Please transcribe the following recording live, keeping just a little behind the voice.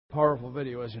Powerful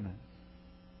video, isn't it?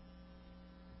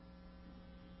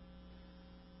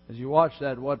 As you watch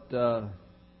that, what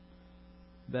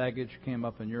baggage came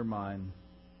up in your mind?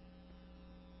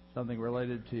 Something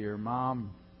related to your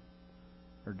mom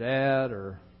or dad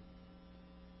or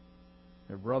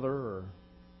your brother or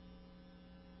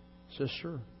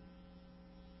sister?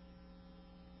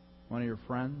 One of your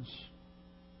friends?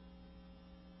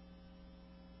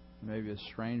 Maybe a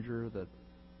stranger that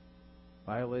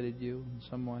violated you in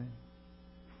some way?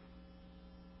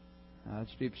 That's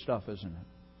deep stuff, isn't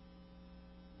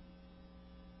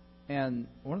it? And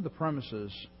one of the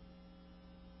premises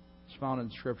is found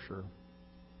in Scripture,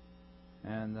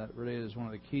 and that really is one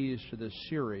of the keys to this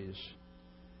series,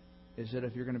 is that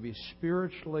if you're going to be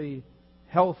spiritually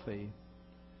healthy,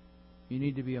 you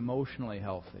need to be emotionally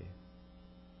healthy.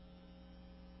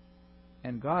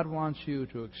 And God wants you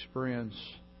to experience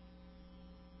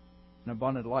an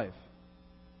abundant life.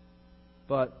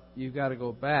 But you've got to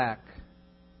go back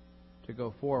to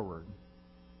go forward.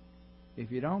 If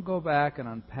you don't go back and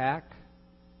unpack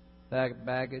that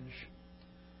baggage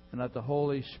and let the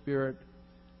Holy Spirit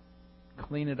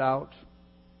clean it out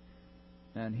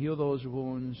and heal those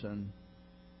wounds and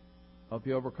help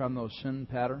you overcome those sin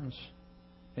patterns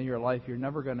in your life, you're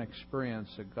never going to experience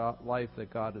the life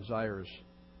that God desires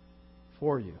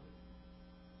for you.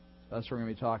 That's what we're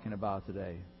going to be talking about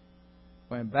today.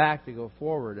 Going back to go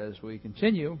forward as we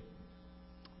continue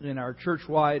in our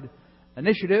church-wide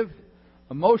initiative,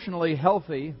 Emotionally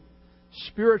Healthy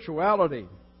Spirituality.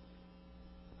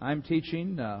 I'm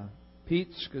teaching Pete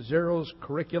Scazzero's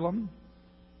curriculum,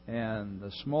 and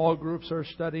the small groups are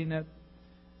studying it,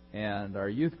 and our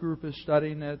youth group is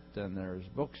studying it, and there's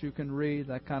books you can read,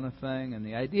 that kind of thing. And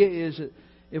the idea is that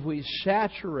if we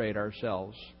saturate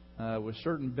ourselves with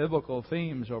certain biblical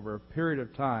themes over a period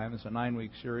of time, it's a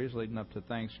 9-week series leading up to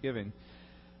Thanksgiving,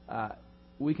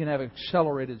 we can have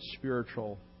accelerated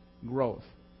spiritual growth.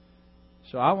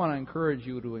 So I want to encourage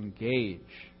you to engage.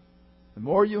 The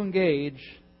more you engage,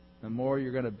 the more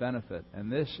you're going to benefit.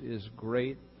 And this is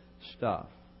great stuff.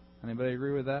 Anybody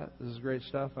agree with that? This is great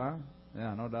stuff, huh?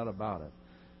 Yeah, no doubt about it.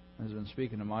 It has been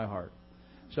speaking to my heart.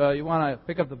 So you want to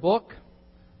pick up the book,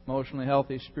 Emotionally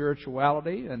Healthy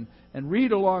Spirituality, and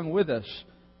read along with us.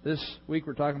 This week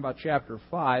we're talking about chapter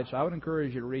 5, so I would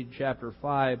encourage you to read chapter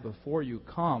 5 before you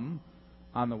come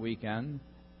on the weekend,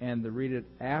 and to read it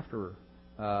after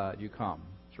you come.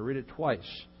 So read it twice,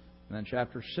 and then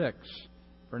chapter 6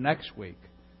 for next week.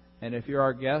 And if you're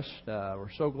our guest, we're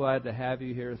so glad to have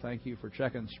you here. Thank you for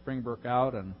checking Springbrook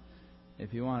out, and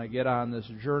if you want to get on this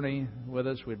journey with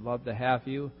us, we'd love to have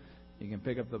you. You can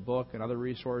pick up the book and other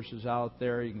resources out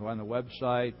there. You can go on the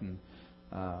website and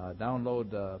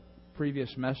download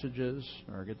previous messages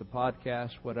or get the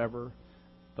podcast, whatever.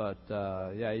 But,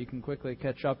 you can quickly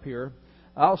catch up here.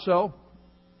 Also,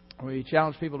 we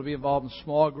challenge people to be involved in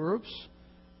small groups.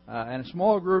 And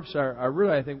small groups are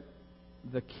really, I think,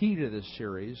 the key to this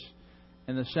series,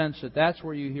 in the sense that that's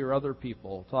where you hear other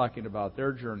people talking about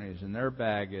their journeys and their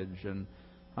baggage and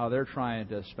how they're trying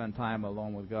to spend time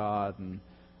alone with God. And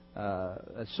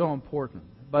that's so important.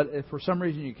 But if for some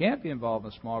reason you can't be involved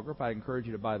in a small group, I encourage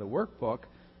you to buy the workbook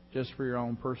just for your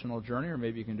own personal journey, or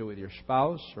maybe you can do it with your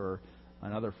spouse or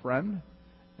another friend.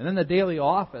 And then the Daily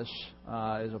Office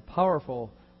is a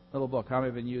powerful little book. How many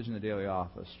have been using the Daily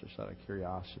Office, just out of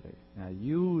curiosity? Now,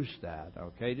 use that,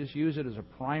 okay? Just use it as a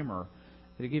primer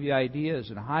to give you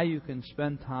ideas on how you can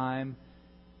spend time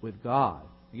with God.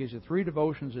 It gives you 3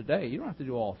 devotions a day. You don't have to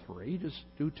do all 3. Just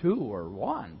do 2 or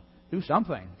 1. Do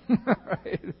something.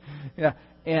 Right? Yeah.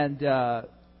 And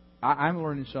I'm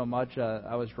learning so much.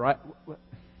 I was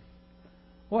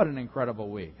What an incredible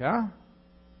week, huh?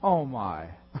 Oh, my.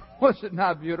 Was it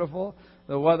not beautiful?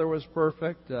 The weather was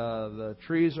perfect. The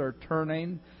trees are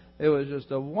turning. It was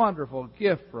just a wonderful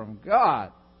gift from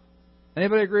God.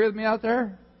 Anybody agree with me out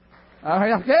there?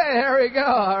 Okay, there we go.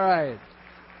 All right.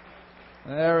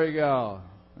 There we go.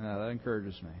 Yeah, that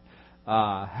encourages me.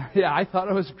 I thought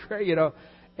it was great,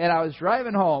 And I was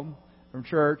driving home from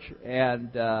church,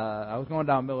 and I was going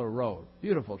down Miller Road.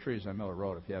 Beautiful trees on Miller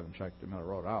Road, if you haven't checked the Miller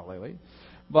Road out lately.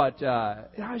 But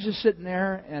I was just sitting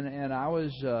there, and I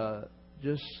was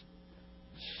just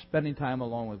spending time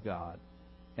alone with God.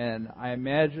 And I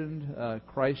imagined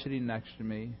Christ sitting next to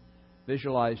me,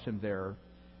 visualized Him there,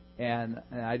 and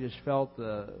I just felt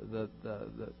the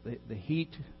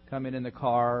heat coming in the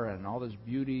car and all this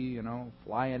beauty,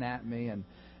 flying at me. And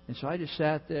so I just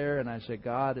sat there and I said,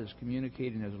 God is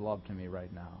communicating His love to me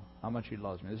right now, how much He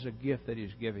loves me. This is a gift that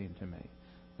He's giving to me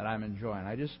that I'm enjoying.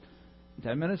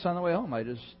 10 minutes on the way home, I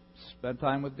just spent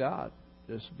time with God,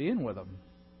 just being with Him.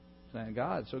 saying,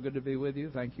 God, it's so good to be with you.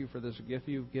 Thank you for this gift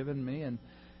you've given me. And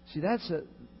see,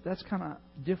 that's kind of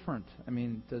different. I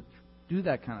mean, to do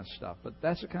that kind of stuff. But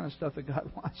that's the kind of stuff that God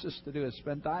wants us to do, is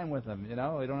spend time with Him. We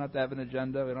don't have to have an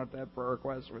agenda. We don't have to have prayer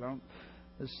requests.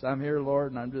 I'm here,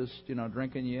 Lord, and I'm just,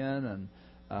 drinking you in.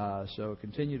 And so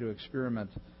continue to experiment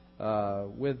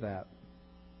with that.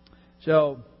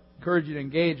 So, encourage you to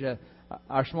engage.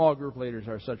 Our small group leaders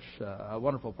are such a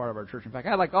wonderful part of our church. In fact,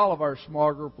 I'd like all of our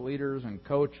small group leaders and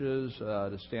coaches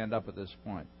to stand up at this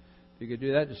point. If you could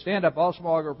do that, just stand up, all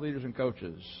small group leaders and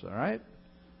coaches. All right?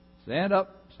 Stand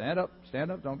up, stand up,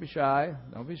 stand up. Don't be shy.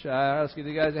 Don't be shy. Let's give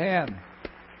you guys a hand.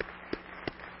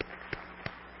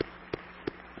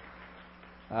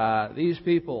 These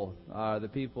people are the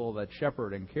people that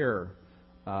shepherd and care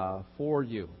for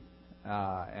you.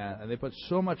 And they put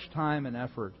so much time and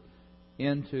effort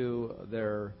into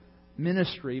their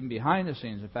ministry, even behind the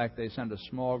scenes. In fact, they send a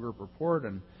small group report,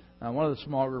 and one of the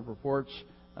small group reports,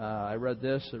 I read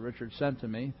this that Richard sent to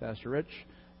me, Pastor Rich.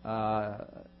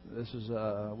 This is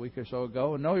a week or so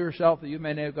ago. Know yourself that you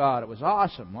may know God. It was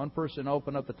awesome. One person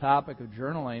opened up the topic of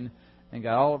journaling and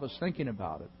got all of us thinking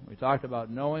about it. We talked about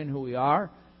knowing who we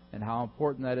are and how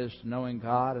important that is to knowing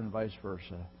God and vice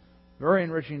versa. Very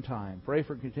enriching time. Pray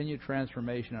for continued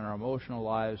transformation in our emotional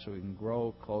lives so we can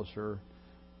grow closer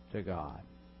to God.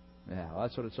 Yeah,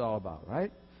 that's what it's all about,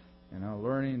 right?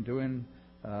 Learning, doing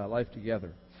life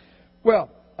together. Well,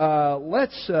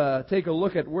 let's take a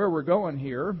look at where we're going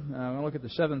here. I'm going to look at the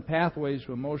 7 pathways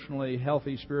to emotionally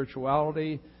healthy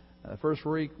spirituality. First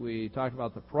week, we talked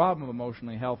about the problem of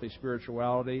emotionally healthy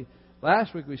spirituality.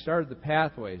 Last week, we started the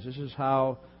pathways. This is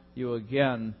how you,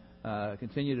 again,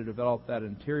 continue to develop that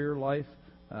interior life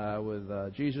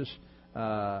with Jesus.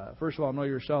 First of all, know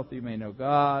yourself that you may know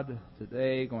God.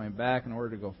 Today, going back in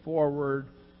order to go forward.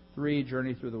 3,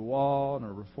 journey through the wall.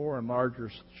 Number 4, enlarge your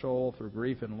soul through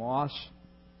grief and loss.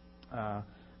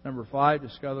 Number 5,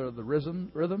 discover the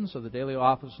rhythms of the daily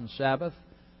office and Sabbath.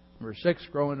 Number 6,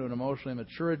 grow into an emotionally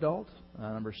mature adult.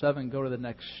 Number 7, go to the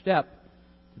next step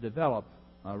to develop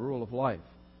a rule of life.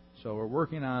 So we're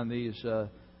working on these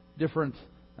different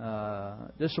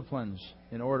disciplines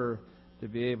in order to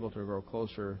be able to grow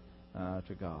closer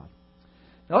to God.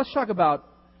 Now let's talk about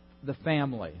the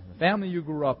family you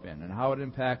grew up in, and how it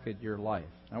impacted your life.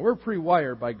 Now we're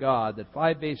pre-wired by God that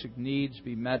 5 basic needs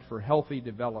be met for healthy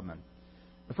development.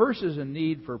 The first is a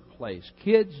need for place.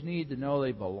 Kids need to know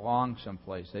they belong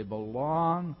someplace. They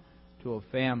belong to a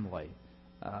family,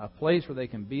 a place where they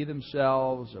can be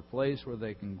themselves, a place where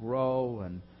they can grow,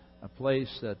 and a place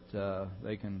that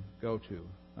they can go to,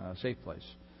 a safe place.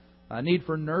 A need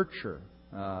for nurture,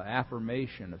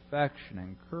 affirmation, affection,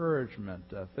 encouragement,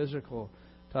 physical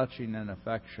touching and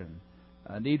affection.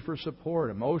 A need for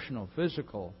support, emotional,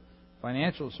 physical,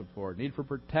 financial support. Need for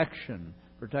protection,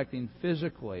 protecting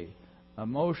physically,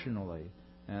 emotionally,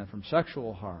 and from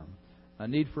sexual harm. A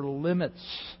need for limits,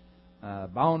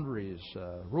 boundaries,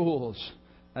 rules,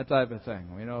 that type of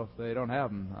thing. We know if they don't have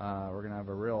them, we're going to have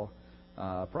a real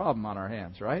problem on our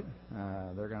hands, right?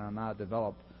 They're going to not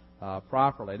develop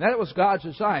properly. And that was God's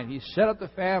design. He set up the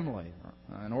family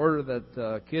in order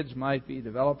that kids might be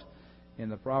developed in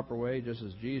the proper way, just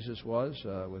as Jesus was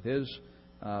with His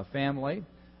family.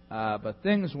 But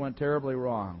things went terribly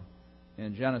wrong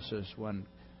in Genesis when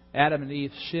Adam and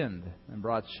Eve sinned and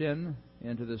brought sin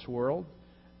into this world.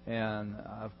 And,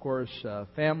 of course,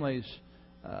 families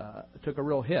took a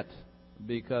real hit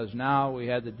because now we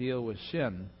had to deal with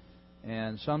sin.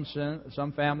 And some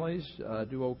families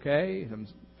do okay, some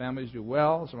families do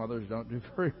well, some others don't do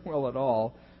very well at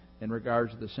all in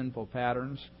regards to the sinful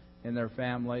patterns in their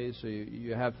families. So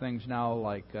you have things now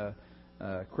like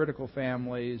critical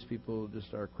families. People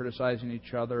just are criticizing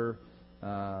each other.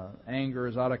 Anger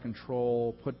is out of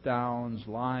control. Put-downs,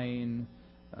 lying,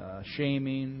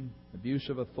 shaming, abuse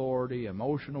of authority,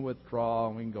 emotional withdrawal.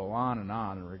 And we can go on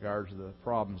in regards to the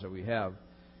problems that we have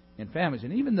in families.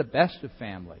 And even the best of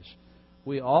families,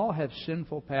 we all have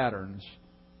sinful patterns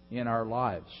in our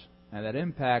lives. And that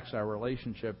impacts our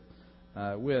relationship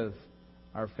with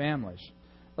our families.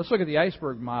 Let's look at the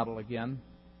iceberg model again.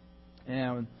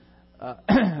 And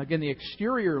again, the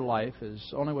exterior life is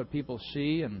only what people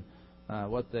see and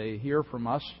what they hear from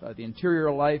us. The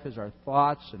interior life is our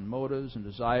thoughts and motives and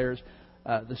desires.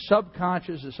 The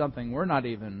subconscious is something we're not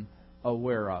even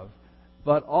aware of.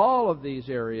 But all of these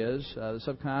areas, the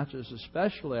subconscious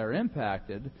especially, are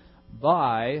impacted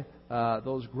by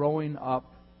those growing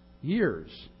up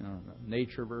years.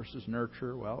 Nature versus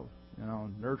nurture. Well,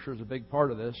 nurture is a big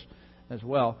part of this as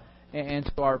well.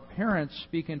 And so our parents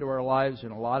speak into our lives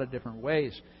in a lot of different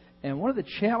ways. And one of the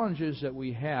challenges that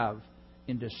we have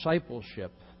in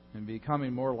discipleship and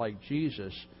becoming more like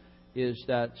Jesus is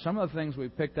that some of the things we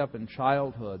picked up in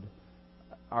childhood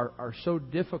are so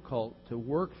difficult to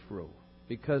work through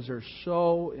because they're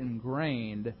so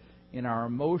ingrained in our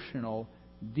emotional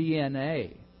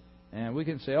DNA. And we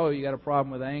can say, oh, you got a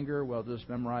problem with anger? Well, just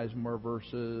memorize more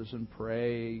verses and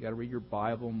pray. You got to read your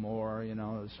Bible more.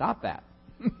 Stop that.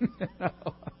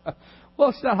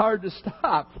 Well, it's not hard to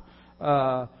stop.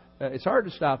 It's hard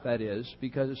to stop, that is,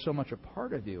 because it's so much a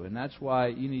part of you. And that's why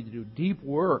you need to do deep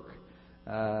work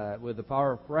with the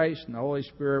power of Christ and the Holy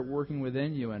Spirit working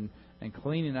within you and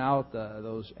cleaning out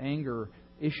those anger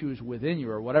issues within you,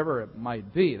 or whatever it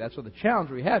might be. That's what the challenge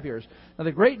we have here is. Now,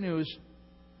 the great news,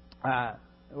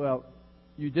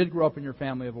 you did grow up in your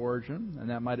family of origin, and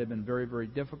that might have been very, very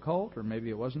difficult, or maybe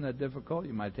it wasn't that difficult.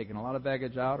 You might have taken a lot of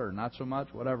baggage out, or not so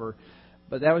much, whatever.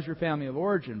 But that was your family of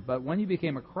origin. But when you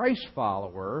became a Christ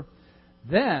follower,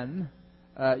 then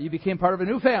you became part of a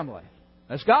new family.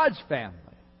 That's God's family,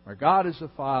 where God is the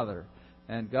Father.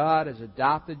 And God has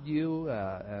adopted you,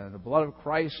 and the blood of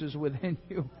Christ is within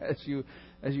you as you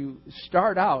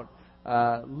start out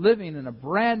living in a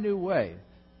brand new way,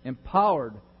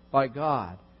 empowered by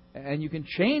God. And you can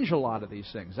change a lot of these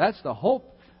things. That's the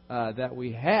hope that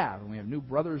we have. And we have new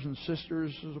brothers and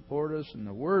sisters to support us in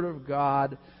the Word of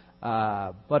God.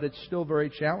 But it's still very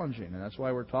challenging, and that's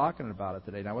why we're talking about it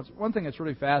today. Now, one thing that's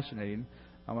really fascinating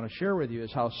I want to share with you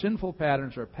is how sinful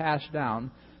patterns are passed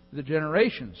down to the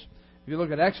generations. If you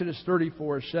look at Exodus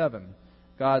 34:7,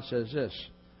 God says this,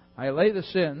 I lay the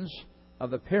sins of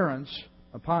the parents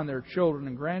upon their children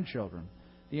and grandchildren.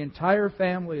 The entire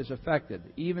family is affected,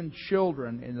 even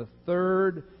children in the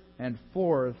third and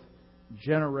fourth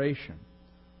generation.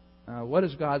 What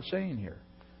is God saying here?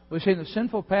 Well, He's saying the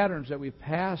sinful patterns that we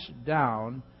pass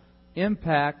down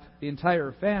impact the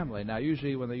entire family. Now,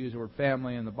 usually when they use the word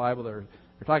family in the Bible, they're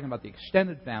talking about the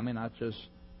extended family, not just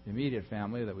the immediate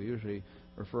family that we usually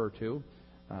refer to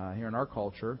here in our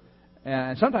culture.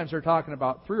 And sometimes they're talking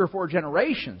about 3 or 4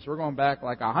 generations. We're going back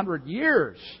like 100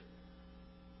 years.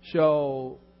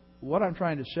 So what I'm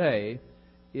trying to say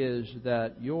is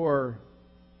that your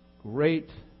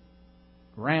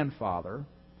great-grandfather,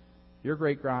 your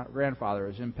great-grandfather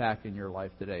is impacting your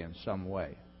life today in some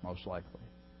way, most likely.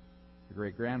 Your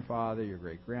great-grandfather, your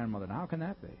great-grandmother. Now, how can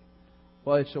that be?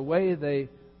 Well, it's the way they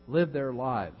live their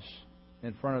lives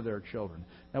in front of their children.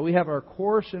 Now, we have our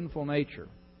core sinful nature.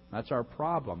 That's our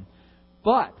problem.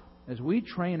 But as we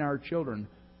train our children,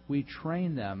 we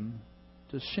train them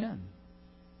to sin.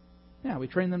 Yeah, we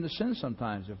train them to sin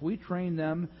sometimes. If we train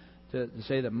them to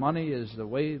say that money is the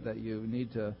way that you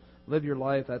need to live your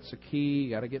life, that's the key, you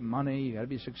got to get money, you got to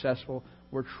be successful,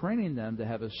 we're training them to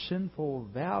have a sinful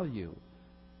value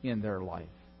in their life.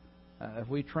 If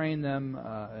we train them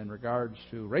in regards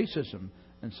to racism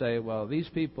and say, well, these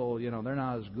people, they're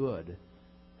not as good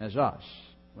as us.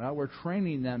 Well, we're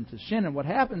training them to sin. And what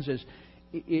happens is,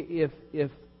 if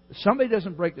somebody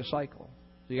doesn't break the cycle,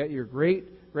 so you got your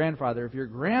great-grandfather, if your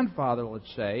grandfather,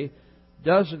 let's say,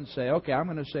 doesn't say, okay, I'm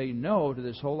going to say no to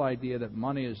this whole idea that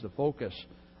money is the focus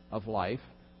of life,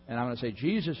 and I'm going to say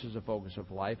Jesus is the focus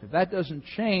of life. If that doesn't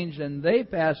change, then they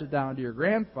pass it down to your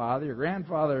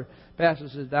grandfather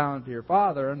passes it down to your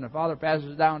father, and the father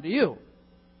passes it down to you.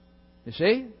 You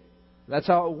see? That's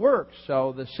how it works.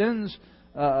 So the sins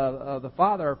of the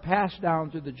father are passed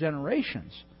down through the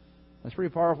generations. That's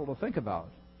pretty powerful to think about,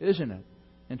 isn't it?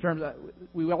 In terms of,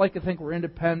 we like to think we're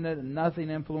independent and nothing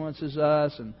influences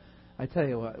us, and I tell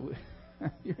you what,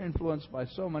 you're influenced by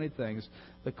so many things.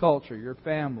 The culture, your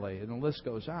family, and the list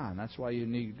goes on. That's why you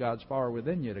need God's power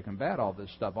within you to combat all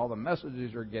this stuff, all the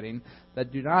messages you're getting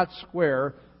that do not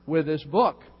square with this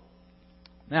book.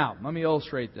 Now, let me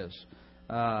illustrate this.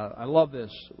 I love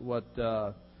this, what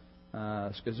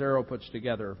Scazzero puts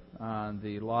together on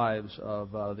the lives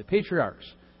of the patriarchs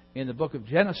in the book of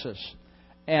Genesis.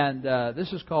 And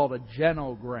this is called a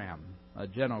genogram. A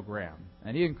genogram.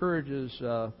 And he encourages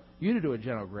you to do a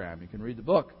genogram. You can read the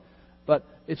book. But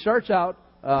it starts out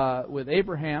with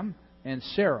Abraham and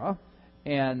Sarah.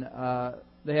 And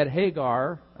they had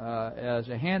Hagar as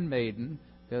a handmaiden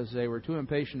because they were too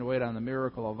impatient to wait on the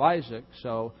miracle of Isaac.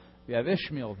 So you have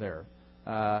Ishmael there.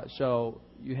 So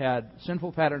you had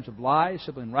sinful patterns of lies,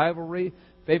 sibling rivalry,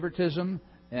 favoritism,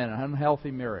 and an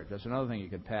unhealthy marriage. That's another thing you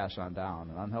can pass on down,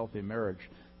 an unhealthy marriage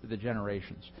to the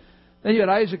generations. Then you had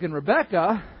Isaac and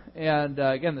Rebekah, and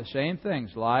again, the same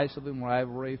things. Lies, sibling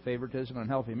rivalry, favoritism,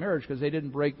 unhealthy marriage, because they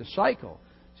didn't break the cycle.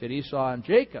 You had Esau and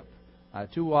Jacob.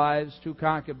 2 wives, 2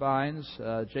 concubines.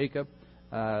 Jacob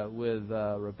with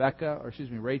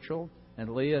Rachel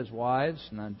and Leah as wives,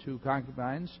 and then 2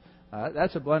 concubines.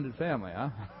 That's a blended family, huh?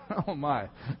 Oh, my.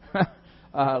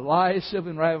 lies,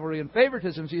 sibling rivalry, and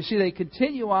favoritism. So you see, they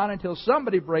continue on until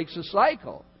somebody breaks the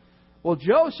cycle. Well,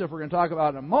 Joseph, we're going to talk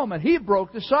about in a moment, he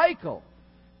broke the cycle.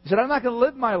 He said, I'm not going to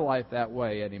live my life that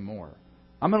way anymore.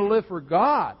 I'm going to live for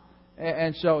God.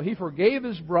 And so he forgave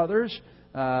his brothers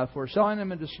for selling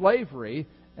them into slavery.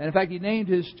 And in fact, he named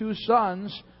his two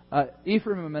sons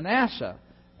Ephraim and Manasseh.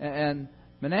 And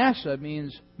Manasseh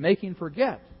means making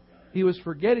forget. He was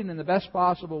forgetting in the best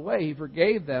possible way. He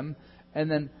forgave them. And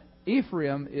then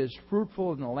Ephraim is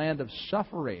fruitful in the land of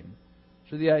suffering.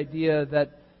 So the idea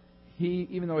that he,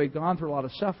 even though he'd gone through a lot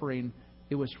of suffering,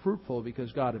 it was fruitful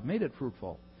because God had made it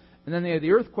fruitful. And then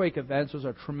the earthquake events. Those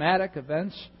are traumatic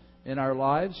events in our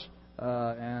lives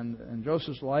and in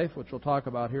Joseph's life, which we'll talk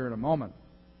about here in a moment.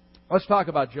 Let's talk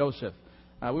about Joseph.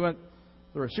 We went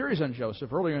through a series on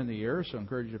Joseph earlier in the year, so I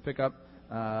encourage you to pick up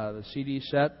the CD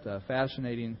set.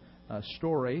 Fascinating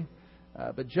story.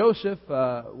 But Joseph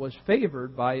was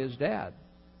favored by his dad.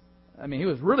 I mean, he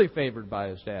was really favored by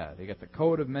his dad. He got the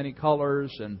coat of many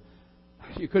colors, and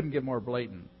you couldn't get more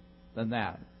blatant than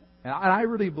that. And I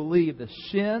really believe the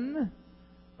sin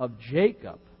of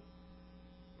Jacob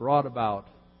brought about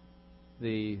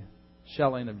the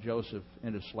selling of Joseph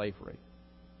into slavery.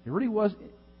 It really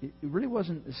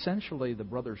wasn't essentially the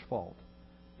brother's fault.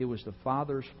 It was the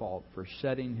father's fault for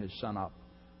setting his son up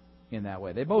in that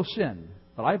way. They both sinned,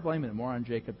 but I blame it more on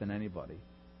Jacob than anybody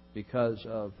because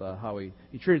of how he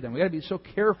treated them. We've got to be so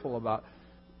careful about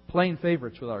playing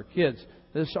favorites with our kids.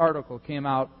 This article came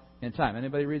out in Time.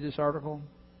 Anybody read this article?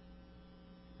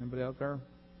 Anybody out there?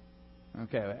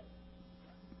 Okay.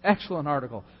 Excellent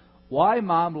article. Why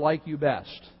Mom Like You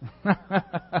Best.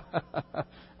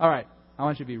 All right. I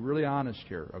want you to be really honest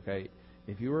here, okay?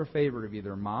 If you were a favorite of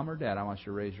either mom or dad, I want you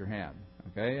to raise your hand.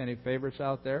 Okay? Any favorites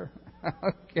out there?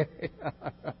 Okay.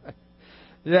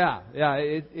 Yeah.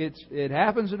 It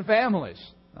happens in families.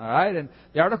 All right? And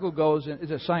the article goes,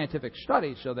 it's a scientific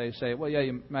study, so they say, well, yeah,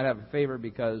 you might have a favorite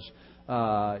because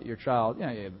your child, you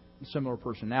have similar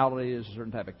personalities, a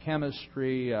certain type of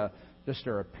chemistry, just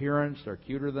their appearance, they're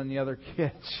cuter than the other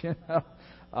kids,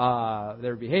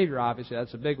 their behavior, obviously,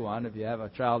 that's a big one. If you have a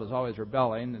child who's always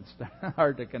rebelling, it's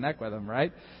hard to connect with them,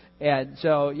 right? And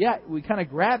so, yeah, we kind of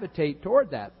gravitate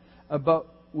toward that. But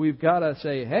we've got to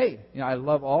say, hey, I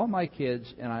love all my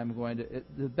kids, and I'm going to,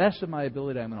 the best of my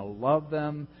ability, I'm going to love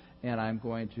them, and I'm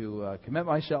going to commit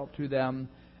myself to them.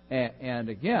 And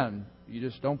again, you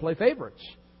just don't play favorites.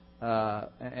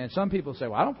 And some people say,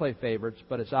 well, I don't play favorites,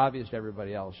 but it's obvious to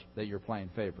everybody else that you're playing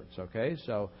favorites, okay?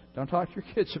 So don't talk to your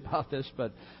kids about this,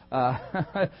 but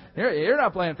you're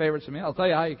not playing favorites to me. I'll tell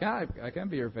you how you can. I can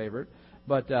be your favorite.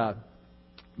 But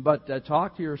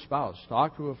talk to your spouse.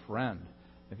 Talk to a friend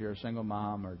if you're a single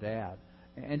mom or dad.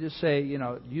 And just say,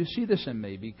 do you see this in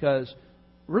me? Because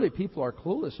really people are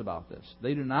clueless about this.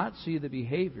 They do not see the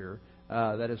behavior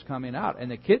that is coming out. And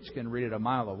the kids can read it a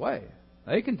mile away.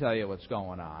 They can tell you what's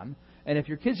going on. And if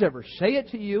your kids ever say it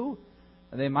to you,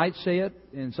 they might say it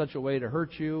in such a way to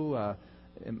hurt you.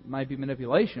 It might be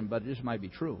manipulation, but it just might be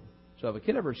true. So if a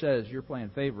kid ever says you're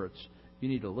playing favorites, you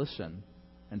need to listen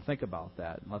and think about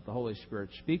that and let the Holy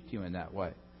Spirit speak to you in that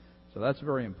way. So that's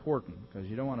very important because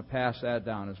you don't want to pass that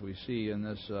down as we see in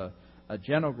this a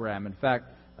genogram. In fact,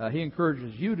 he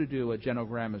encourages you to do a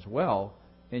genogram as well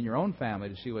in your own family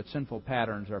to see what sinful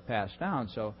patterns are passed down.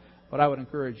 So what I would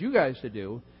encourage you guys to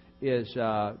do is,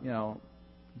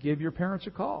 give your parents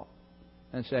a call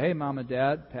and say, hey, Mom and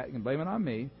Dad, you can blame it on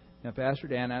me. Pastor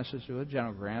Dan asked us to do a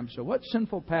genogram. So what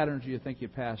sinful patterns do you think you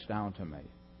passed down to me?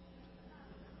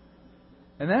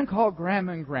 And then call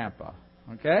Grandma and Grandpa,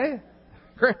 okay?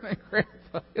 Grandma and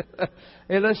Grandpa.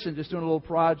 Hey, listen, just doing a little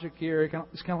project here.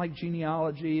 It's kind of like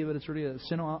genealogy, but it's really a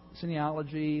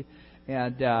genealogy.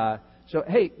 And so,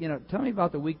 hey, tell me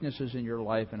about the weaknesses in your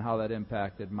life and how that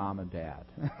impacted Mom and Dad.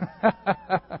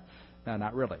 No,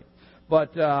 not really.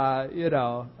 But,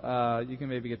 you can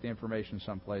maybe get the information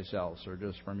someplace else or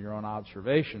just from your own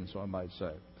observation, so I might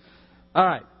say. All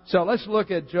right, so let's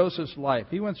look at Joseph's life.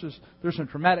 He went through some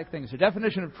traumatic things. The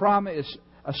definition of trauma is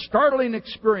a startling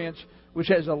experience which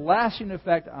has a lasting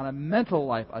effect on a mental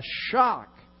life, a shock.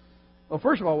 Well,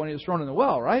 first of all, when he was thrown in the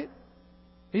well, right?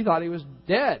 He thought he was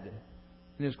dead. And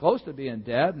he was close to being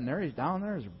dead, and there he's down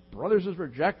there. His brothers has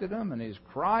rejected him, and he's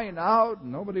crying out,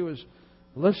 and nobody was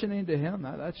listening to him.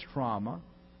 That's trauma.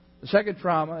 The second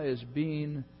trauma is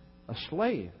being a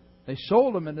slave. They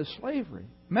sold him into slavery.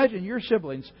 Imagine your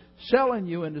siblings selling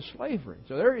you into slavery.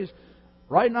 So there he is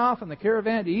riding off in the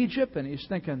caravan to Egypt, and he's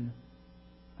thinking,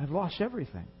 I've lost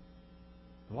everything.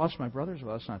 I lost my brothers.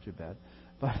 Well, that's not too bad.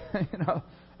 But,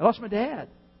 I lost my dad.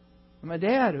 My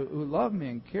dad who loved me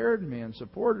and cared me and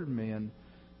supported me, and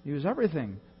he was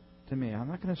everything to me. I'm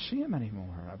not going to see him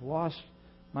anymore. I've lost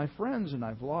my friends, and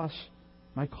I've lost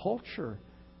my culture.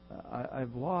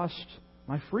 I've lost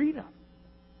my freedom.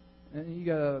 And you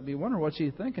got to be wondering, what's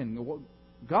he thinking? Well,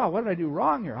 God, what did I do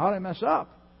wrong here? How did I mess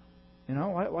up?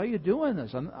 Why are you doing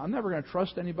this? I'm never going to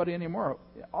trust anybody anymore.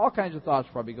 All kinds of thoughts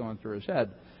probably going through his head.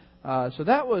 So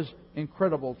that was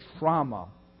incredible trauma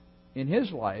in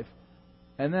his life.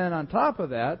 And then on top of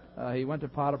that, he went to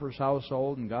Potiphar's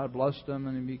household, and God blessed him,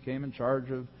 and he became in charge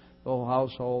of the whole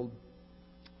household.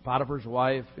 Potiphar's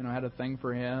wife, had a thing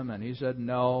for him, and he said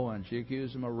no, and she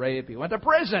accused him of rape. He went to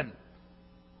prison.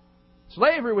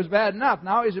 Slavery was bad enough.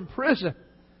 Now he's in prison.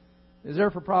 He's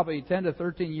there for probably 10 to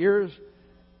 13 years,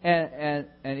 and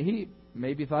he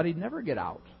maybe thought he'd never get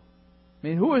out. I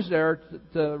mean, who was there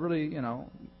to really,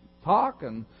 talk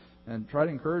and try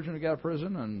to encourage him to get out of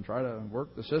prison and try to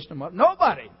work the system up?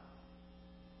 Nobody.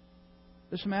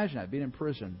 Just imagine that, being in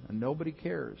prison and nobody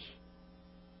cares.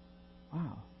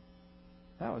 Wow.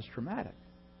 That was traumatic.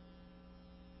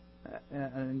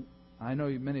 And I know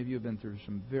many of you have been through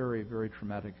some very, very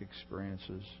traumatic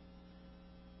experiences.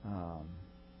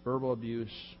 Verbal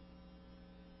abuse,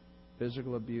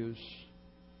 physical abuse,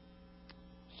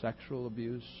 sexual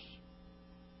abuse.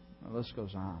 The list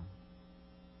goes on.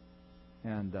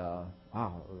 And,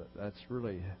 wow, that's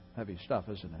really heavy stuff,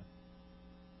 isn't it?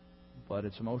 But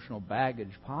it's emotional baggage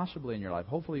possibly in your life.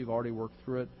 Hopefully you've already worked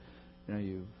through it.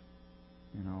 You've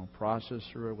processed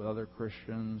through it with other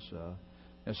Christians.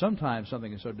 Sometimes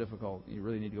something is so difficult, you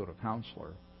really need to go to a counselor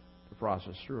to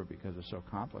process through it because it's so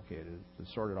complicated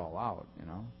to sort it all out.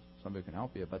 Somebody can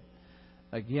help you. But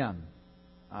again,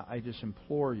 I just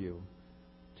implore you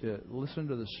to listen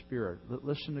to the Spirit.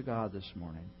 Listen to God this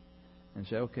morning and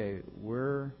say, okay,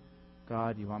 where,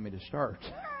 God, do you want me to start?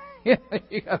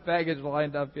 You got baggage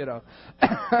lined up,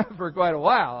 for quite a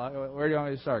while. Where do you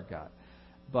want me to start, God?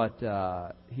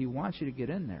 But He wants you to get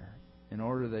in there in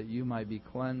order that you might be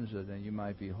cleansed and you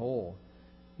might be whole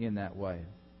in that way.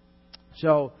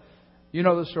 So, you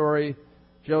know the story.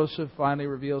 Joseph finally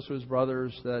reveals to his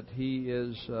brothers that he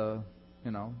is,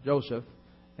 Joseph.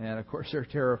 And, of course, they're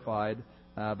terrified.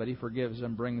 But he forgives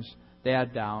them, brings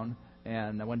Dad down.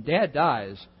 And when Dad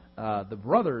dies, the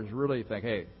brothers really think,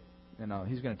 hey,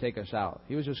 he's going to take us out.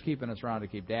 He was just keeping us around to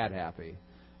keep Dad happy.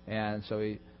 And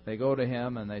so they go to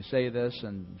him and they say this.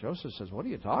 And Joseph says, what are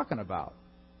you talking about?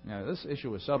 This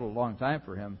issue was settled a long time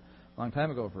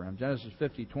ago for him. Genesis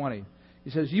 50:20. He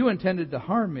says, you intended to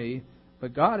harm me,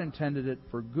 but God intended it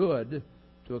for good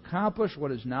to accomplish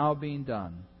what is now being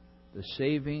done, the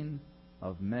saving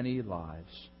of many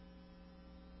lives.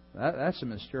 That's a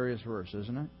mysterious verse,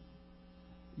 isn't it?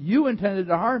 You intended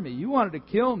to harm me. You wanted to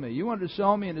kill me. You wanted to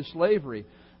sell me into slavery.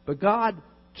 But God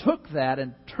took that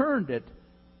and turned it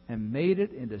and made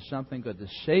it into something good, the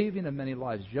saving of many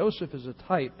lives. Joseph is a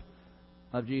type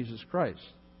of Jesus Christ.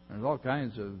 There's all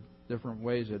kinds of different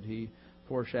ways that he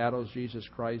foreshadows Jesus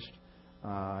Christ.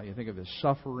 You think of his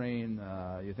suffering.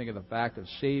 You think of the fact of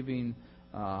saving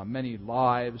many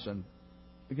lives. And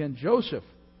again, Joseph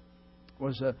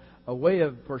was a way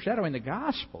of foreshadowing the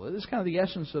gospel. This is kind of the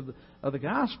essence of the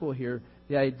gospel here,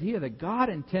 the idea that God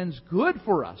intends good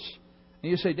for us. And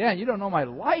you say, Dan, you don't know my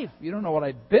life. You don't know what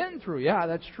I've been through. Yeah,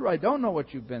 that's true. I don't know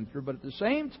what you've been through. But at the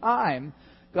same time,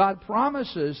 God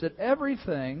promises that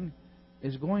everything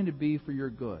is going to be for your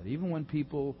good, even when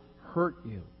people hurt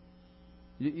you.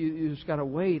 You just got to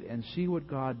wait and see what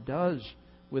God does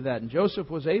with that. And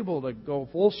Joseph was able to go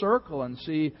full circle and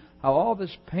see how all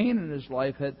this pain in his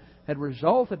life had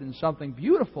resulted in something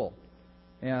beautiful.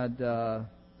 And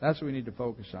that's what we need to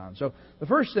focus on. So the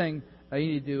first thing you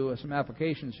need to do, some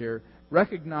applications here,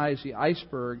 recognize the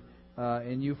iceberg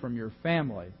in you from your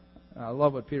family. I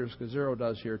love what Peter Scazzaro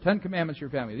does here. 10 Commandments to your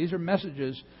family. These are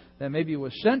messages that maybe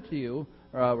was sent to you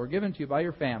or were given to you by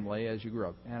your family as you grew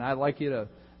up. And I'd like you to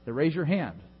raise your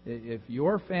hand if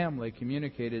your family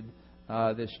communicated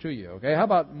this to you. Okay, how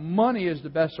about money is the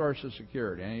best source of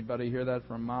security? Anybody hear that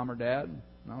from mom or dad?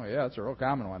 Oh, yeah, it's a real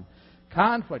common one.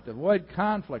 Conflict. Avoid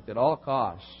conflict at all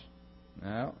costs.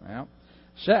 Yeah.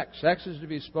 Sex is to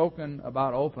be spoken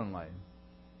about openly.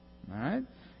 All right?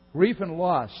 Grief and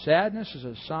loss. Sadness is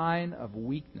a sign of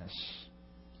weakness.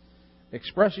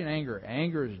 Expressing anger.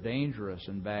 Anger is dangerous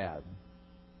and bad.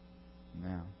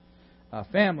 Now,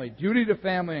 family. Duty to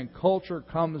family and culture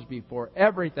comes before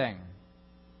everything.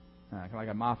 Kind of like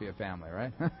a mafia family,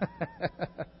 right?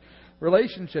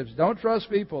 Relationships. Don't trust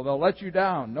people. They'll let you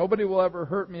down. Nobody will ever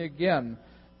hurt me again.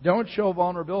 Don't show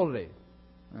vulnerability.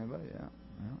 Anybody?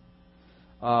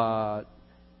 Yeah.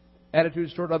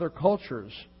 Attitudes toward other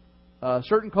cultures.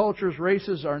 Certain cultures,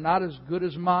 races are not as good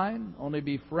as mine. Only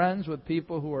be friends with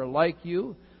people who are like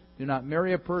you. Do not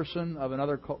marry a person of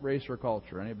another race or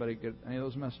culture. Anybody get any of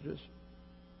those messages?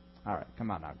 All right,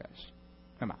 come on now, guys.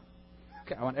 Come on.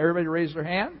 Okay, I want everybody to raise their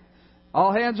hand.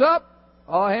 All hands up.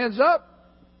 All hands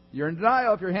up. You're in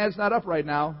denial if your hand's not up right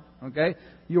now. Okay?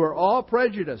 You are all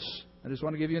prejudiced. I just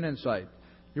want to give you an insight.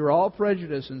 You're all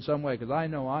prejudiced in some way, because I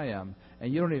know I am,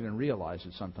 and you don't even realize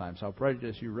it sometimes, how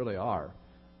prejudiced you really are.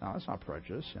 No, that's not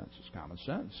prejudice. It's just common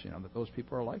sense, that those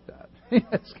people are like that.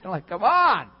 It's kind of like, come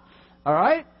on! All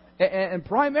right? And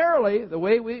primarily, the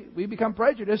way we become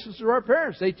prejudiced is through our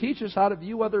parents. They teach us how to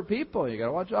view other people. You got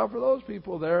to watch out for those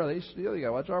people there. They steal. You got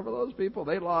to watch out for those people.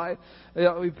 They lie.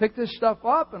 We pick this stuff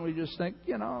up and we just think,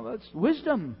 that's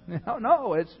wisdom.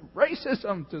 No, it's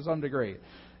racism to some degree.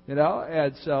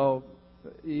 And so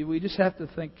we just have to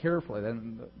think carefully.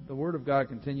 And the Word of God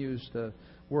continues to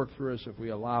work through us if we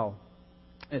allow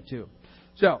it to.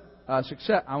 So,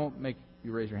 success. I won't make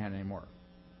you raise your hand anymore.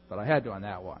 But I had to on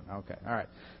that one. Okay, all right.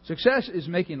 Success is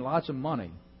making lots of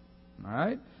money. All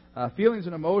right? Feelings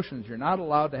and emotions. You're not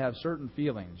allowed to have certain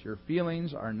feelings. Your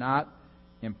feelings are not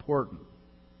important.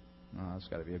 Oh, that's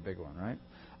got to be a big one, right?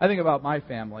 I think about my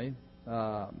family.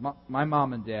 My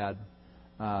mom and dad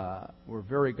were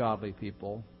very godly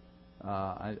people.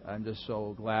 I'm just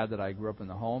so glad that I grew up in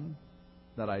the home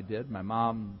that I did. My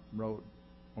mom wrote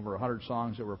over 100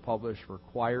 songs that were published for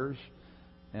choirs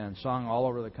and sung all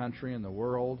over the country and the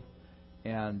world.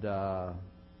 And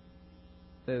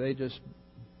they just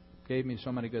gave me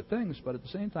so many good things, but at the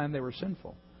same time, they were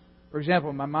sinful. For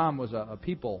example, my mom was a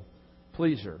people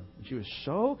pleaser. She was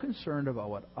so concerned about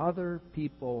what other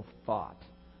people thought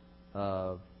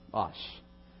of us.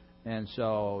 And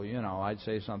so, I'd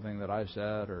say something that I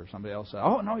said, or somebody else said,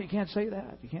 "Oh, no, you can't say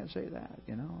that. You can't say that.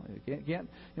 You can't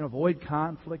avoid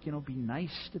conflict. Be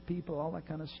nice to people, all that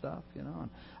kind of stuff. And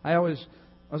I was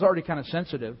already kind of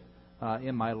sensitive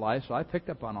in my life, so I picked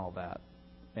up on all that.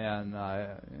 And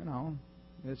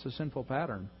it's a sinful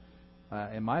pattern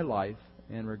in my life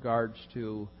in regards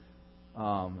to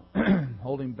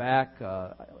holding back.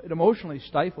 It emotionally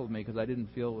stifled me because I didn't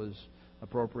feel it was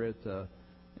appropriate to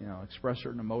express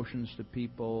certain emotions to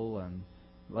people, and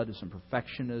led to some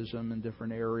perfectionism in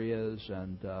different areas,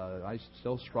 and I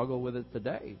still struggle with it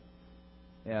today.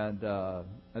 And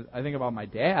I think about my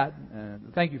dad,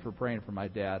 and thank you for praying for my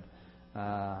dad.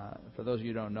 For those of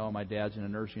you who don't know, my dad's in a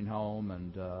nursing home,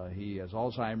 and he has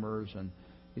Alzheimer's, and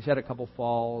he's had a couple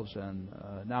falls, and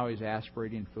now he's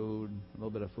aspirating food. A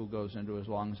little bit of food goes into his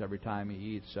lungs every time he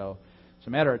eats, so it's a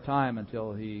matter of time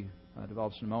until he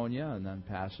develops pneumonia and then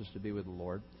passes to be with the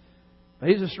Lord. But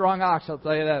he's a strong ox, I'll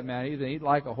tell you that, man. He's eat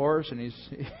like a horse, and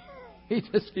he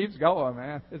just keeps going,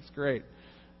 man. It's great.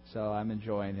 So I'm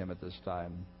enjoying him at this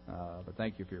time. But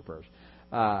thank you for your prayers.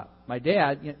 My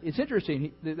dad, it's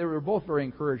interesting. They were both very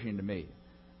encouraging to me.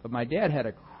 But my dad had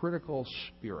a critical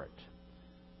spirit.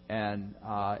 And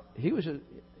he was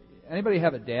anybody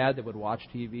have a dad that would watch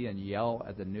TV and yell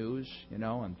at the news,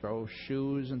 and throw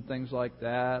shoes and things like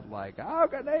that? Like, how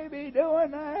could they be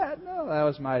doing that? No, that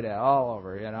was my dad all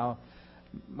over,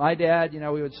 My dad,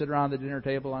 we would sit around the dinner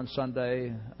table on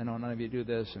Sunday. I know none of you do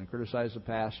this, and criticize the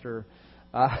pastor.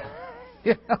 That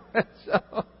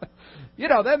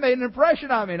made an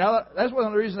impression on me. Now, that's one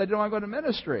of the reasons I didn't want to go to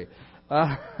ministry.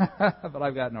 But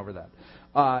I've gotten over that.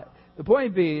 The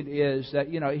point being is that,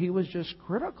 he was just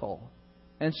critical.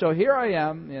 And so here I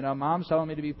am, Mom's telling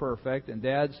me to be perfect, and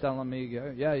Dad's telling me,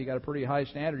 yeah, you got a pretty high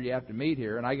standard you have to meet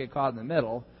here, and I get caught in the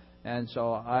middle. And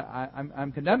so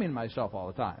I'm condemning myself all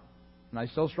the time. And I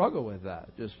still struggle with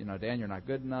that. Just, Dan, you're not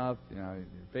good enough. You're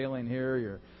failing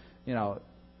here.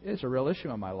 It's a real issue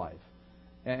in my life.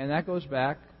 And that goes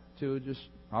back to just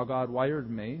how God wired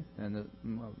me and the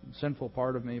sinful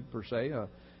part of me, per se,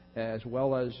 as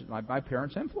well as my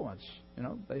parents' influence.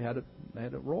 They had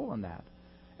a role in that.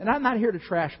 And I'm not here to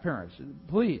trash parents.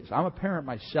 Please, I'm a parent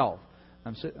myself.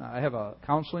 I have a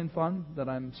counseling fund that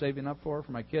I'm saving up for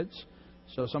my kids,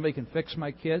 so somebody can fix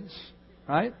my kids,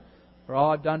 right? For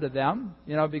all I've done to them,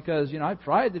 because I've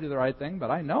tried to do the right thing, but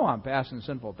I know I'm passing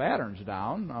sinful patterns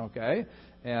down, okay?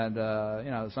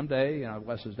 And someday,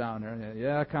 Wes is down there.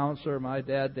 Yeah, counselor, my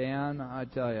dad Dan, I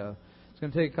tell you, it's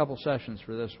going to take a couple sessions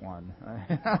for this one.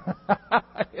 I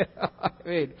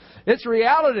mean, it's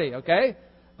reality, okay?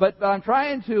 But I'm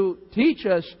trying to teach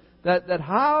us that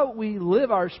how we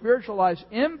live our spiritual lives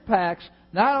impacts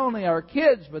not only our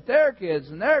kids, but their kids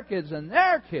and their kids and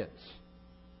their kids.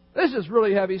 This is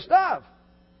really heavy stuff,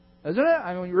 isn't it?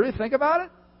 I mean, when you really think about it,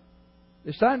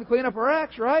 it's time to clean up our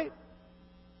acts, right?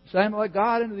 It's time to let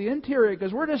God into the interior,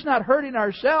 because we're just not hurting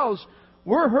ourselves.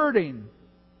 We're hurting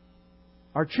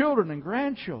our children and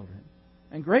grandchildren.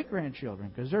 and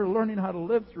great-grandchildren, because they're learning how to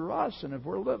live through us. And if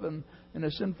we're living in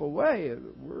a sinful way,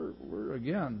 we're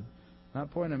again,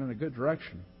 not pointing them in a good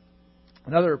direction.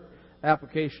 Another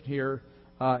application here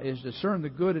is discern the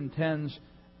good intends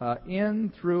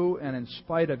in, through, and in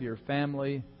spite of your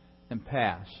family and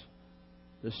past.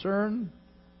 Discern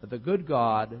that the good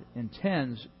God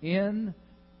intends in,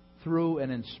 through,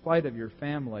 and in spite of your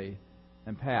family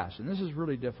and past. And this is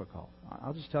really difficult.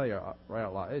 I'll just tell you right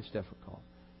out loud, it's difficult.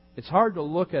 It's hard to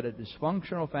look at a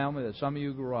dysfunctional family that some of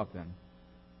you grew up in.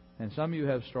 And some of you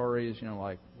have stories,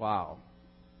 like, wow,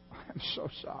 I'm so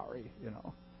sorry,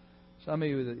 Some of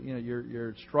you, that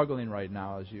you're struggling right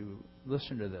now as you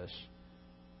listen to this,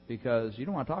 because you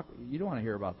don't want to talk. You don't want to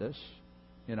hear about this.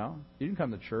 You didn't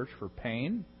come to church for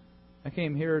pain. I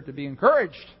came here to be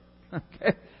encouraged.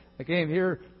 Okay, I came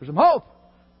here for some hope,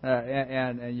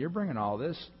 and you're bringing all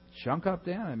this junk up,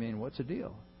 Dan. I mean, what's the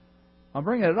deal? I'm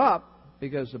bringing it up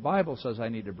because the Bible says I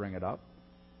need to bring it up,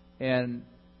 and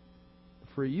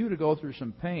for you to go through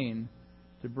some pain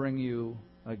to bring you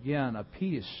again a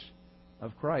peace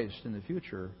of Christ in the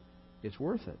future, it's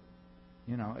worth it.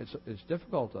 It's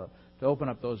difficult to open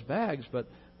up those bags, but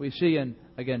we see in,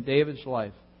 again, David's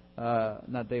life,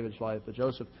 not David's life, but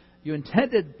Joseph. You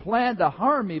planned to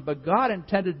harm me, but God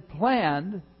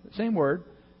planned, same word,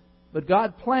 but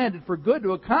God planned it for good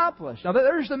to accomplish. Now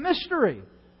there's the mystery.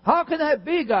 How can that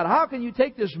be, God? How can you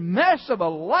take this mess of a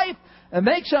life and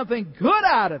make something good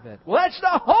out of it? Well, that's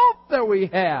the hope that we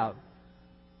have.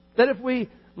 That if we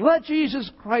let Jesus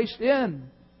Christ in,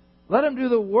 let Him do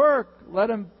the work,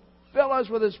 let Him fill us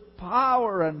with His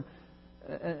power, and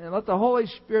let the Holy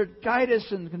Spirit guide us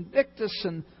and convict us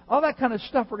and all that kind of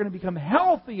stuff, we're going to become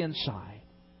healthy inside.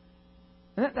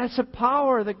 And that's a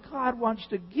power that God wants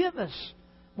to give us.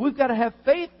 We've got to have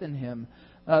faith in Him.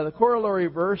 The corollary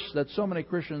verse that so many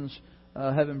Christians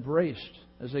have embraced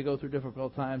as they go through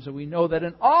difficult times, and we know that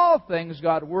in all things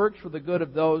God works for the good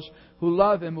of those who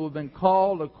love Him, who have been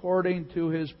called according to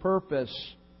His purpose.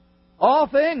 All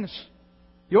things.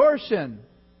 Your sin.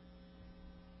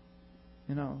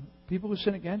 People who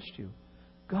sin against you.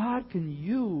 God can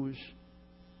use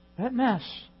that mess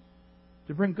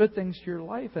to bring good things to your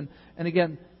life. And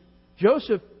again,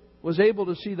 Joseph was able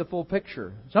to see the full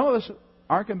picture. Some of us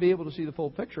aren't going to be able to see the full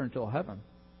picture until heaven.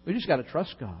 We just got to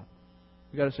trust God.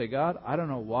 We got to say, God, I don't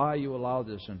know why you allowed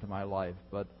this into my life,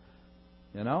 but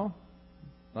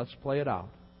let's play it out.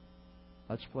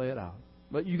 Let's play it out.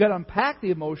 But you got to unpack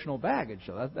the emotional baggage.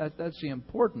 So that's the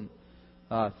important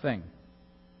thing.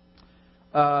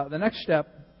 The next step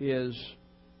is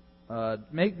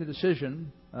make the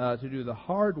decision to do the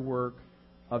hard work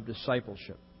of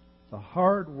discipleship. The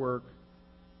hard work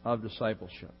of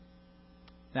discipleship.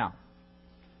 Now,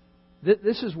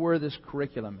 this is where this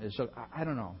curriculum is. So I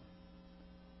don't know.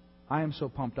 I am so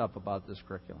pumped up about this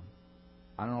curriculum.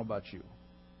 I don't know about you.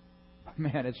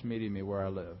 Man, it's meeting me where I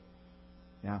live.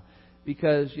 Yeah,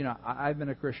 because I've been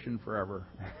a Christian forever.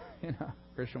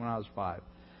 Christian when I was 5,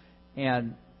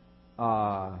 and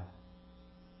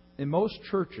in most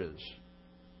churches,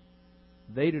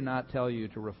 they do not tell you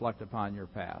to reflect upon your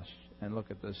past and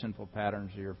look at the sinful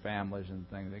patterns of your families and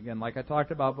things. Again, like I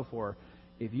talked about before,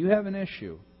 if you have an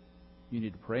issue, you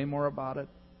need to pray more about it.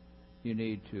 You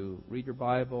need to read your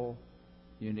Bible.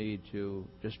 You need to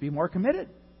just be more committed.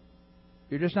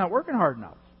 You're just not working hard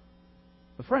enough.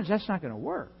 But friends, that's not going to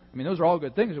work. I mean, those are all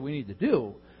good things that we need to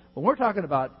do. But we're talking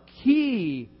about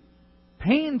key,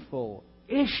 painful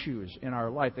issues in our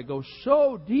life that go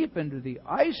so deep into the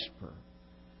iceberg.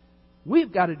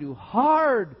 We've got to do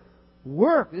hard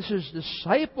work. This is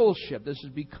discipleship. This is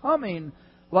becoming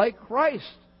like Christ.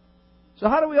 So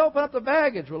how do we open up the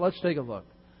baggage? Well, let's take a look.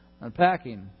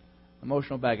 Unpacking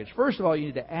emotional baggage. First of all, you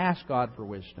need to ask God for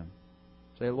wisdom.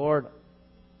 Say, Lord,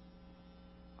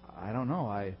 I don't know.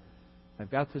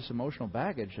 I've got this emotional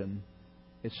baggage, and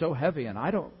it's so heavy, and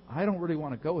I don't really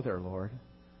want to go there, Lord.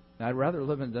 And I'd rather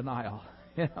live in denial.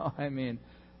 I mean,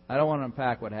 I don't want to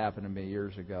unpack what happened to me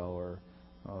years ago, or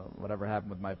whatever happened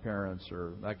with my parents,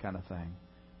 or that kind of thing.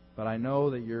 But I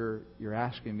know that you're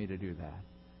asking me to do that,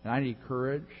 and I need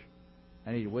courage.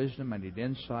 I need wisdom. I need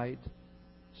insight.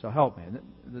 So help me.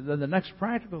 The next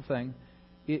practical thing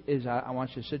is I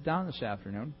want you to sit down this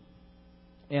afternoon,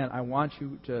 and I want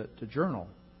you to journal.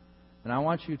 And I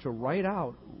want you to write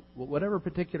out whatever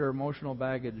particular emotional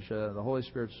baggage the Holy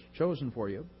Spirit's chosen for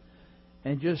you,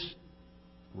 and just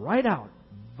write out,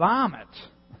 vomit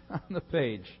on the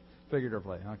page,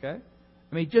 figuratively, okay?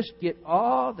 I mean, just get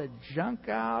all the junk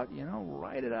out,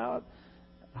 write it out.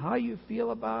 how you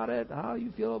feel about it, how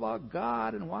you feel about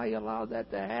God and why you allowed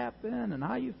that to happen, and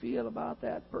how you feel about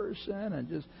that person. And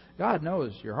just, God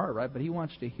knows your heart, right? But He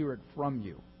wants to hear it from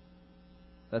you.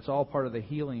 That's all part of the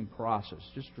healing process.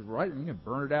 Just write it, you can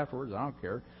burn it afterwards, I don't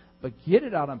care. But get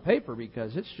it out on paper,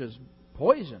 because it's just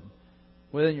poison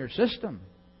within your system.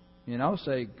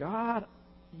 Say, God,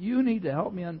 you need to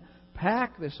help me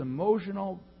unpack this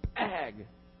emotional bag.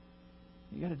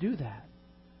 You got to do that.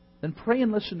 Then pray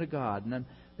and listen to God, and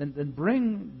then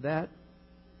bring that,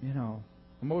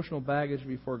 emotional baggage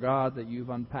before God that you've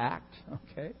unpacked.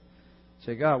 Okay,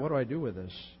 say, God, what do I do with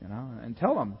this? And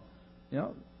tell Him.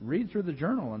 Read through the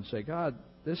journal and say, God,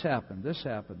 this happened, this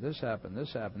happened, this happened,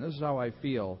 this happened. This is how I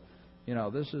feel.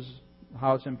 This is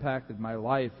how it's impacted my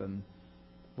life. And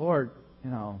Lord,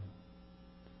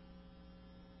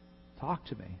 talk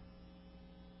to me.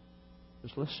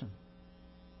 Just listen.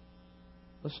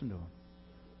 Listen to Him.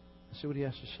 See what He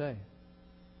has to say.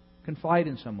 Confide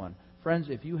in someone. Friends,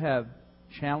 if you have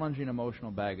challenging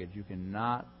emotional baggage, you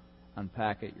cannot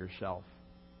unpack it yourself.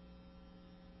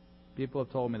 People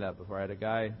have told me that before. I had a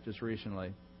guy just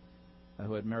recently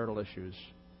who had marital issues,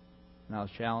 and I was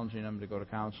challenging him to go to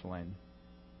counseling.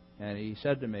 And he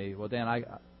said to me, well, Dan, I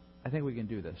think we can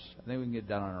do this. I think we can get it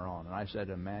done on our own. And I said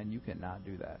to him, man, you cannot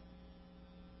do that.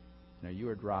 You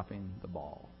are dropping the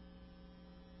ball.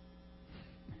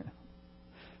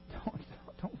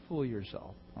 Don't fool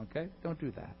yourself, okay? Don't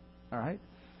do that, all right?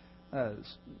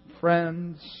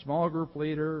 Friends, small group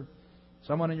leader,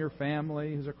 someone in your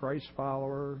family who's a Christ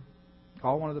follower,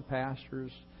 call one of the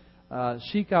pastors.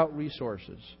 Seek out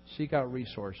resources. Seek out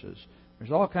resources.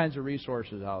 There's all kinds of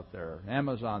resources out there.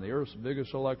 Amazon, the earth's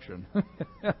biggest selection.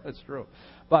 That's true.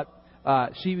 But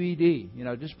CBD,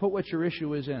 just put what your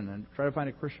issue is in and try to find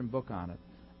a Christian book on it.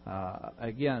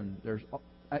 Again, there's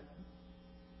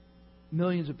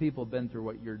millions of people have been through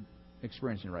what you're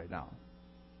experiencing right now.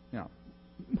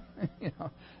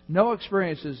 No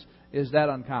experience is that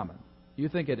uncommon. You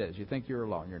think it is. You think you're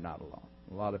alone. You're not alone.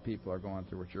 A lot of people are going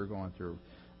through what you're going through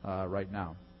right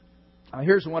now.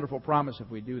 Here's a wonderful promise if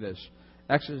we do this.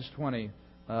 Exodus 20,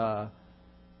 verse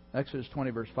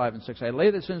 5 and 6. I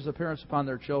lay the sins of the parents upon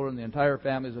their children. The entire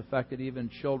family is affected, even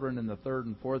children in the third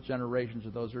and fourth generations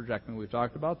of those who reject me. We've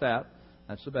talked about that.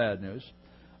 That's the bad news.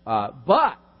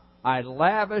 But I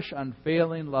lavish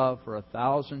unfailing love for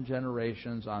 1,000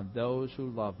 generations on those who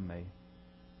love me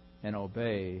and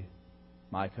obey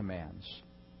my commands.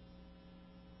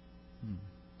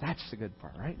 That's the good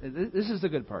part, right? This is the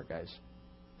good part, guys.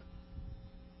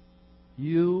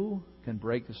 You can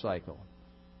break the cycle,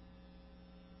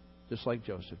 just like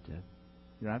Joseph did.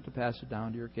 You don't have to pass it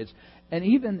down to your kids. And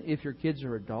even if your kids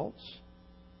are adults,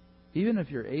 even if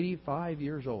you're 85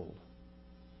 years old,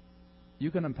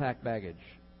 you can unpack baggage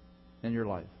in your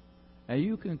life. And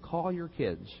you can call your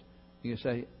kids. You can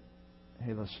say,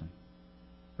 hey, listen,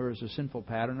 there was a sinful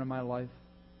pattern in my life,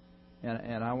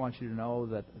 and I want you to know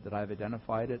that I've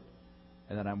identified it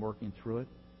and that I'm working through it.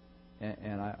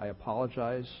 And I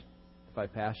apologize if I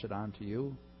pass it on to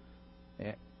you.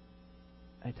 I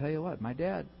tell you what, my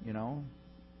dad,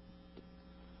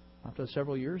 up to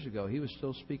several years ago, he was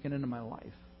still speaking into my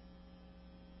life.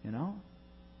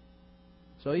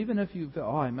 So even if you feel,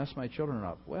 I messed my children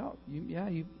up, well,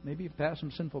 you maybe you've passed some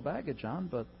sinful baggage on,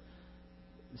 but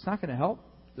it's not going to help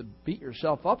to beat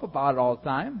yourself up about it all the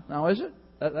time. Now, is it?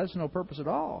 That's no purpose at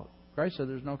all. Christ said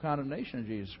there's no condemnation in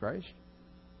Jesus Christ.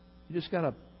 You just got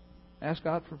to ask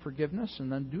God for forgiveness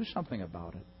and then do something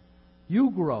about it. You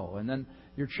grow, and then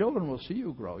your children will see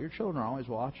you grow. Your children are always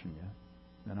watching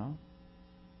you.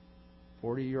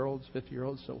 40-year-olds,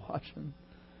 50-year-olds still watching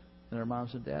their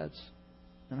moms and dads.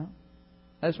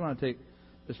 I just want to take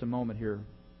just a moment here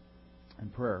in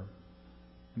prayer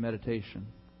and meditation.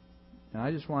 And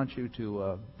I just want you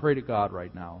to pray to God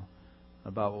right now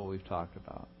about what we've talked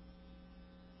about.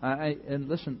 And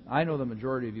listen, I know the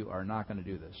majority of you are not going to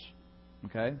do this.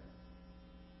 Okay?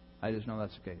 I just know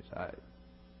that's the case.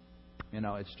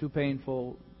 It's too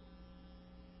painful.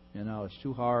 It's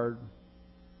too hard.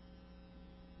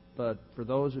 But for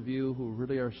those of you who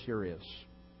really are serious,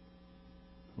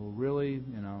 who really,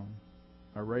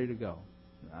 are ready to go,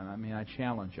 I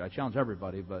challenge you. I challenge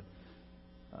everybody, but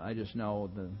I just know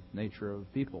the nature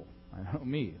of people. I know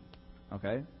me.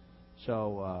 Okay?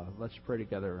 So let's pray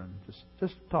together and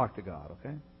just talk to God,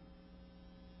 okay?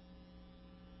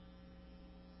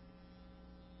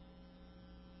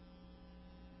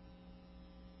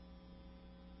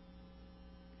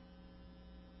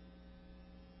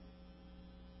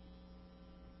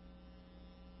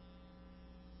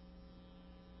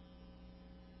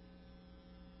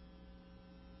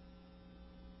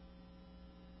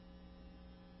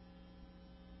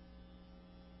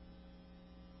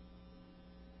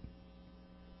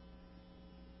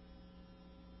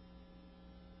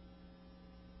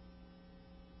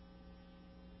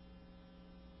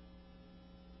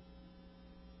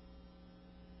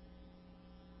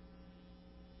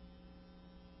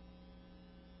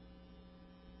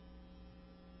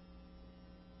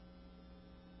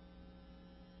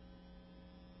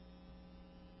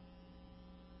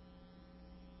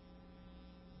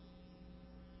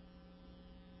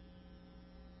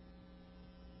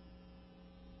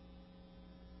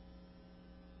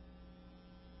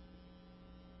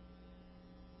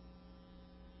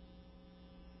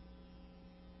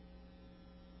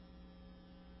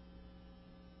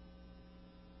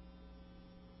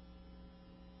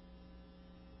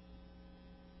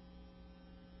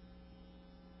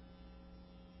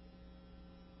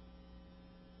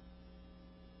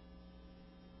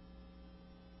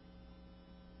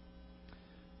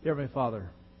 Dear Heavenly Father,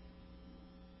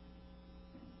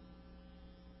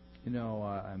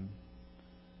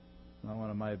 one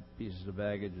of my pieces of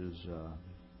baggage is,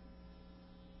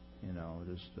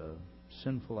 just a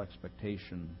sinful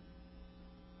expectation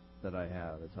that I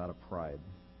have. It's out of pride.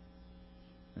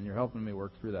 And you're helping me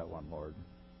work through that one, Lord.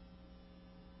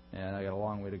 And I got a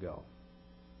long way to go.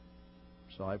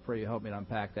 So I pray you help me to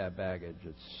unpack that baggage.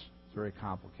 It's very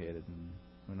complicated, and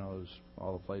who knows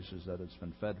all the places that it's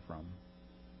been fed from.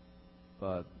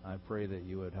 But I pray that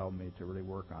you would help me to really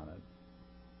work on it.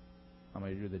 I'm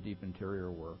going to do the deep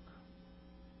interior work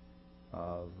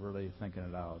of really thinking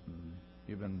it out. And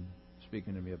you've been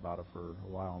speaking to me about it for a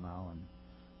while now, and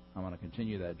I'm going to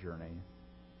continue that journey.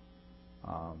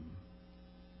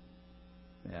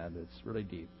 And it's really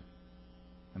deep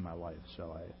in my life.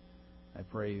 So I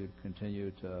pray you'd continue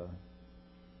to...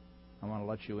 I want to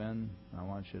let you in. I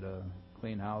want you to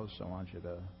clean house. I want you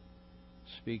to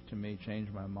speak to me, change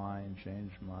my mind,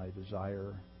 change my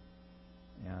desire.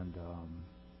 And,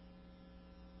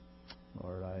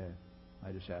 Lord,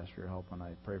 I just ask for your help, and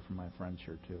I pray for my friends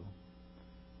here too.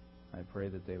 I pray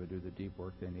that they would do the deep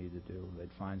work they need to do.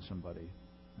 They'd find somebody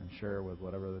and share with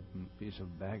whatever the piece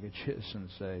of baggage is and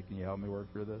say, can you help me work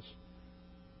through this?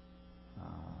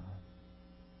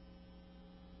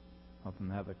 Help them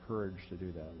have the courage to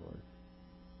do that, Lord.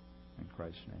 In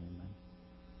Christ's name,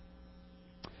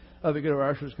 amen. The good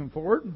ushers come forward.